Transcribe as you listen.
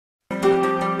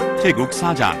Taegeuk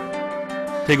Sajang.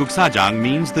 Taegeuk Sajang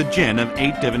means the Jin of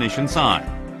 8 divination sign,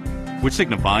 which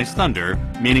signifies thunder,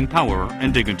 meaning power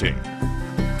and dignity.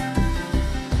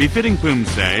 Befitting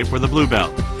Poomsae for the blue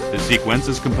belt, the sequence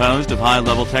is composed of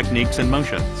high-level techniques and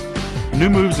motions.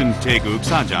 New moves in Taegeuk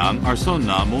Sajang are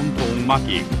Sonna 몸통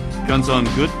막기, 변선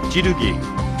굿 지르기,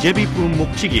 제비품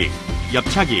목치기,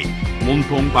 옆차기,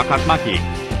 몸통 바깥 막기,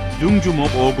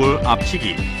 둥주목 오굴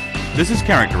앞치기. This is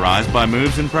characterized by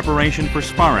moves in preparation for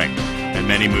sparring, and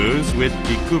many moves with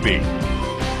dikubi.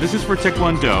 This is for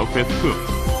Taekwondo 5th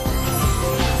coup.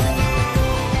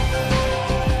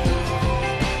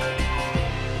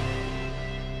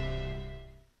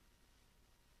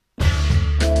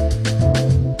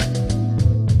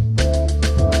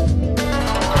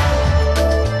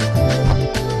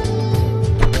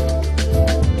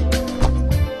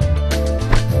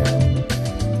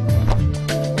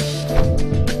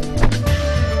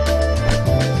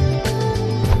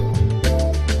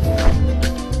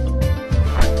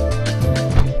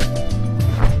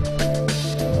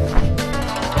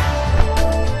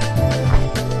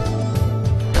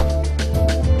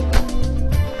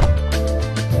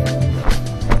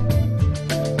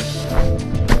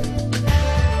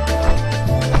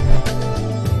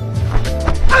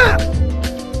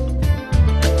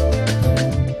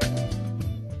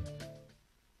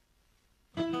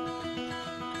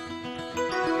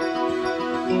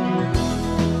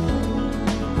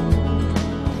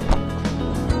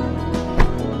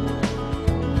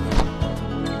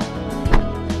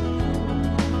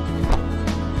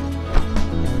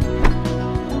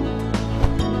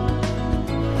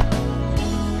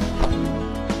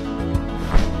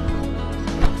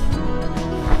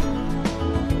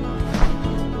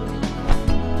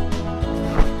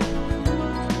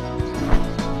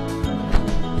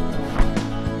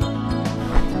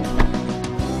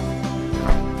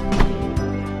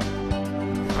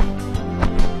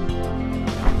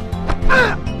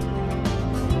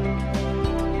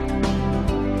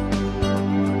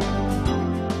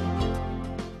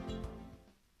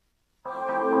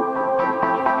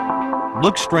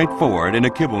 Look straight forward in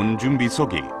a kibun 준비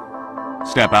sogi.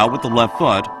 Step out with the left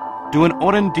foot, do an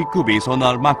oren dikubi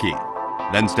sonar maki.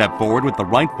 Then step forward with the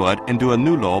right foot and do a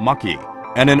nulo maki.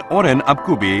 And an oren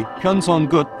apkubi hyunson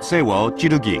gut sewo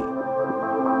jirugi.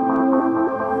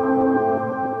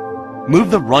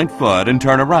 Move the right foot and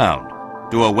turn around.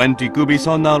 Do a wen dikubi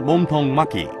sonar 몸통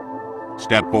maki.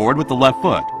 Step forward with the left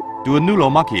foot, do a nulo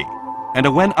maki. And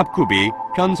a wen apkubi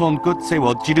hyunson gut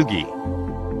sewo jirugi.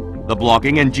 The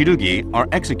blocking and jirugi are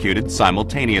executed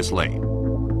simultaneously.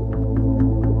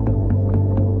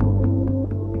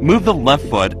 Move the left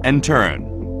foot and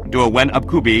turn. Do a wen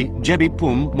apkubi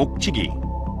제비품 목치기.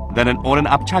 Then an oren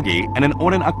apchagi and an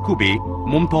oren apkubi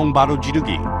몸통 바로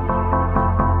jirugi.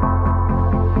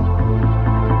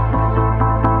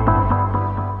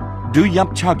 Do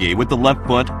yapchagi with the left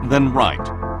foot, then right.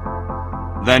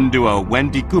 Then do a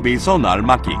wen dikubi sonar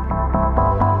maki.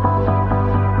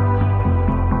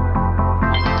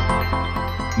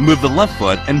 Move the left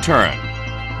foot and turn.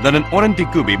 Then an oren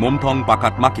dikubi 몸통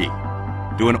바깥 maki.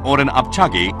 Do an oren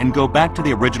apchagi and go back to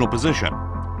the original position.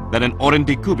 Then an oren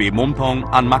dikubi 몸통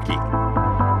an maki.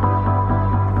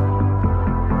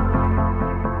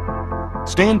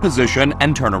 Stay in position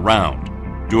and turn around.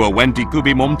 Do a wen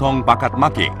dikubi 몸통 바깥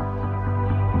maki.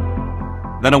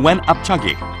 Then a wen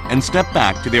apchagi and step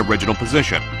back to the original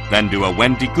position. Then do a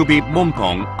wen dikubi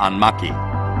몸통 an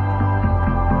maki.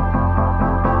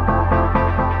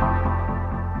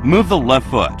 Move the left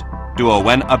foot. Do a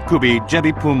wen apkubi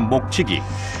제비품 목치기,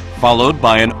 followed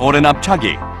by an oren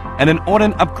apchagi and an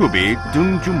oren apkubi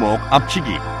둥주목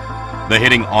앞치기. The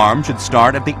hitting arm should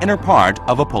start at the inner part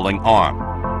of a pulling arm.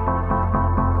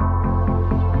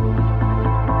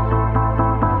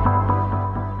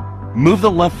 Move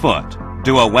the left foot.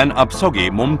 Do a wen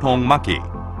apsogi 몸통 maki,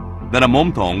 then a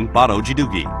몸통 바로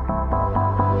지르기.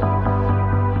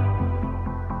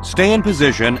 Stay in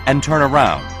position and turn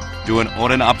around. Do an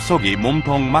oren apsogi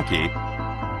몸통 maki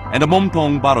and a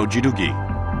몸통 바로 지르기.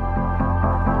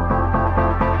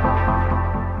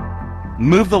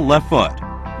 Move the left foot,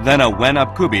 then a wen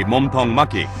apkubi 몸통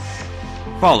maki,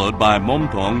 followed by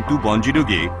몸통 두 번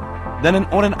지르기, then an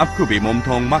oren apkubi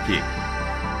몸통 maki,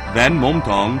 then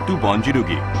몸통 두 번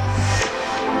지르기.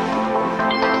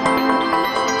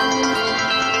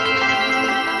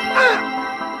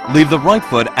 Leave the right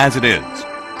foot as it is.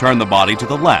 Turn the body to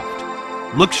the left.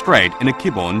 Look straight in a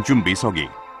kibon 준비 서기.